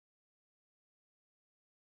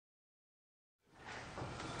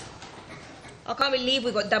I can't believe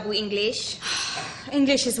we got double English.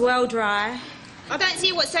 English is well dry. I don't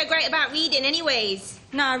see what's so great about reading anyways.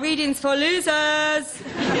 Nah, reading's for losers.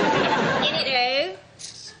 Ain't it though?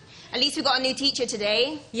 At least we got a new teacher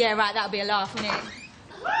today. Yeah, right, that'll be a laugh, won't it?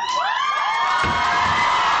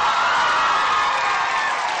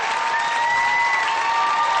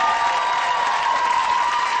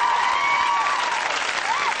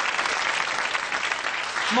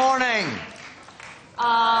 Morning.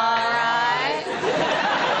 All right.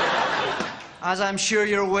 As I'm sure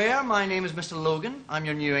you're aware, my name is Mr. Logan. I'm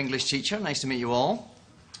your new English teacher. Nice to meet you all.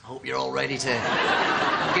 Hope you're all ready to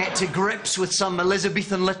get to grips with some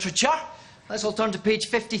Elizabethan literature. Let's all turn to page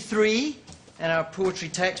 53 in our poetry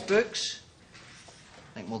textbooks.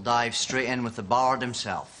 I think we'll dive straight in with the bard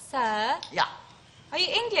himself. Sir? Yeah. Are you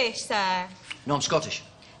English, sir? No, I'm Scottish.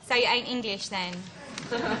 So you ain't English, then?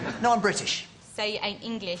 No, I'm British. So you ain't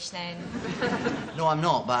English, then? No, I'm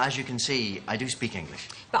not, but as you can see, I do speak English.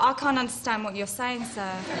 But I can't understand what you're saying, sir.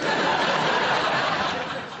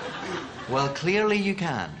 Well, clearly you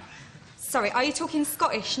can. Sorry, are you talking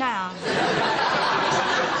Scottish now?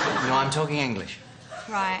 No, I'm talking English.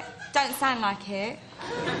 Right. Don't sound like it.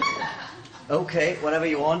 OK, whatever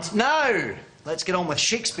you want. Now, let's get on with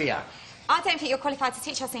Shakespeare. I don't think you're qualified to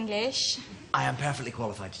teach us English. I am perfectly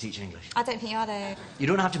qualified to teach English. I don't think you are, though. You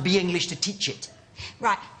don't have to be English to teach it.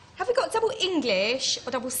 Right. Have we got double English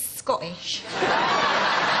or double Scottish?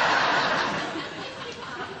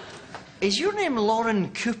 Is your name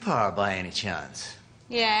Lauren Cooper, by any chance?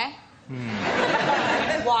 Yeah.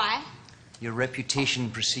 Why? Your reputation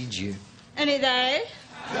precedes you. Any though?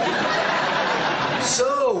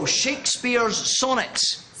 So, Shakespeare's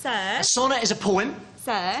sonnets. Sir? A sonnet is a poem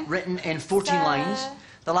Sir? written in 14 lines,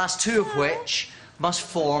 the last two of which must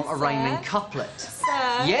form a rhyming couplet.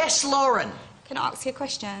 Sir? Yes, Lauren? Can I ask you a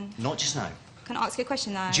question? Not just now. Can I ask you a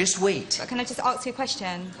question, though? Just wait. But can I just ask you a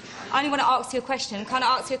question? I only want to ask you a question. Can I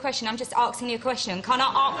ask you a question? I'm just asking you a question. Can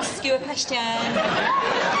I ask you a question?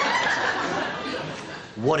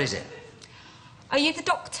 What is it? Are you the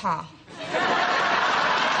doctor?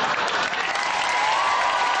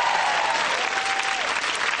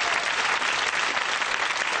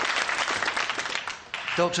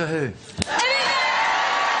 Doctor Who?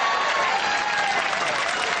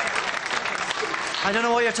 I don't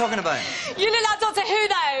know what you're talking about. You look like Doctor Who,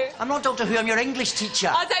 though. I'm not Doctor Who, I'm your English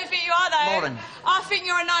teacher. I don't think you are, though. Lauren. I think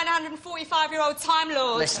you're a 945-year-old Time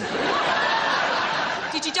Lord. Listen.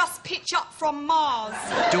 Did you just pitch up from Mars?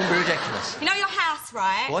 Don't be ridiculous. You know your house,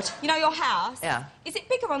 right? What? You know your house? Yeah. Is it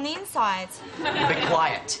bigger on the inside? Be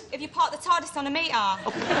quiet. If you park the TARDIS on a metre?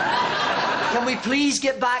 Oh. Can we please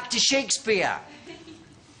get back to Shakespeare?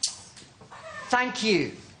 Thank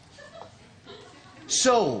you.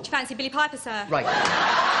 So... Do you fancy Billy Piper, sir? Right.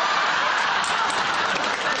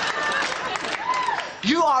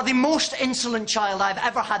 You are the most insolent child I've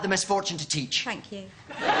ever had the misfortune to teach. Thank you.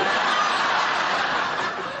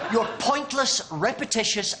 You're pointless,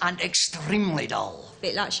 repetitious, and extremely dull.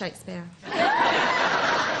 Bit like Shakespeare.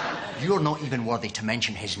 You're not even worthy to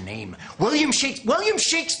mention his name. William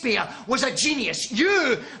Shakespeare was a genius.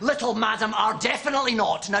 You, little madam, are definitely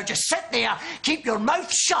not. Now just sit there, keep your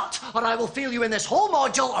mouth shut, or I will fail you in this whole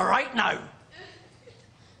module right now.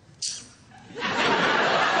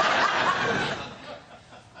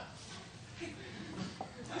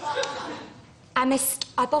 Amest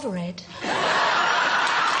I bovered.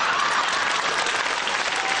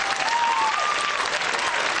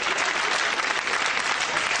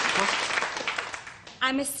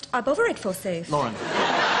 Amest I bovered, forsooth. Lauren.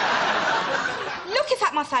 Looketh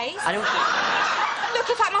at my face. I don't...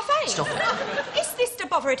 Looketh at my face. Stop it. Is this the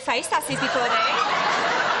bovered face that sees before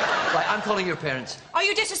thee? Right, I'm calling your parents. Are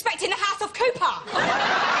you disrespecting the house of Cooper?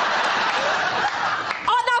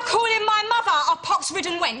 Art thou calling my mother a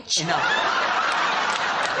pox-ridden wench? Enough.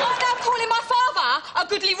 Art thou calling my father a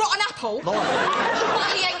goodly rotten apple? Lauren.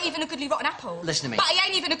 But he ain't even a goodly rotten apple. Listen to me. But he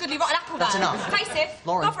ain't even a goodly rotten apple, That's though. enough. Face it.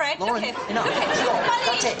 Lauren. Bovered. Lauren. Looketh. Enough. Looketh. Stop. My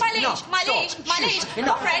That's liege. it. My liege. Enough. My Stop. liege. My Shush. liege.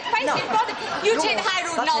 Enough. Bovered. Face Enough. it. Bothered. You No. take the high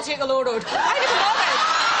road and That's I'll it. take the low road. I ain't even bothered.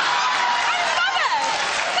 I ain't even bothered.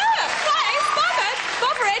 Look. Face. Bothered.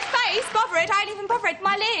 Bovered. Face. Bovered. I ain't even bothered.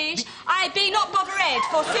 My liege. I be not bothered.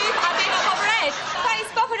 Forsooth, I be not bothered. Face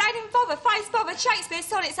bothered. I ain't even bothered. Face bothered. Shakespeare's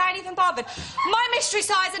sonnets. I ain't even bothered. My mistress'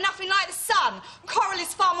 eyes are nothing like the sun. Coral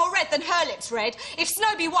is far more red than her lips red. If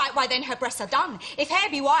snow be white, why then her breasts are dun. If hair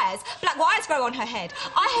be wires, black wires grow on her head.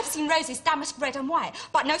 I have seen roses damask red and white,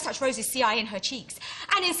 but no such roses see I in her cheeks.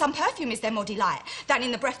 And in some perfume is there more delight than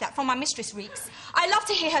in the breath that from my mistress reeks. I love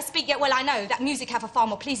to hear her speak, yet well I know that music have a far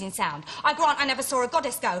more pleasing sound. I grant I never saw a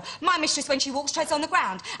goddess go. My mistress, when she she walks, treads on the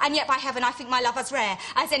ground. And yet, by heaven, I think my love as rare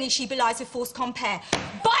as any she belies with force compare.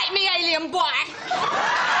 Bite me, alien boy!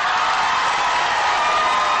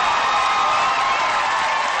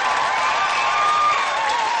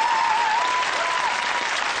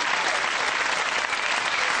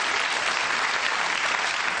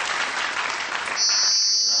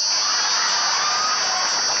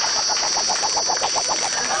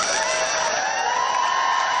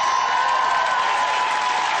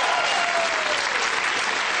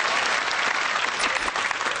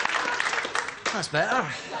 That's better.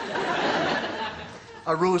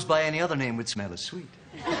 A rose by any other name would smell as sweet.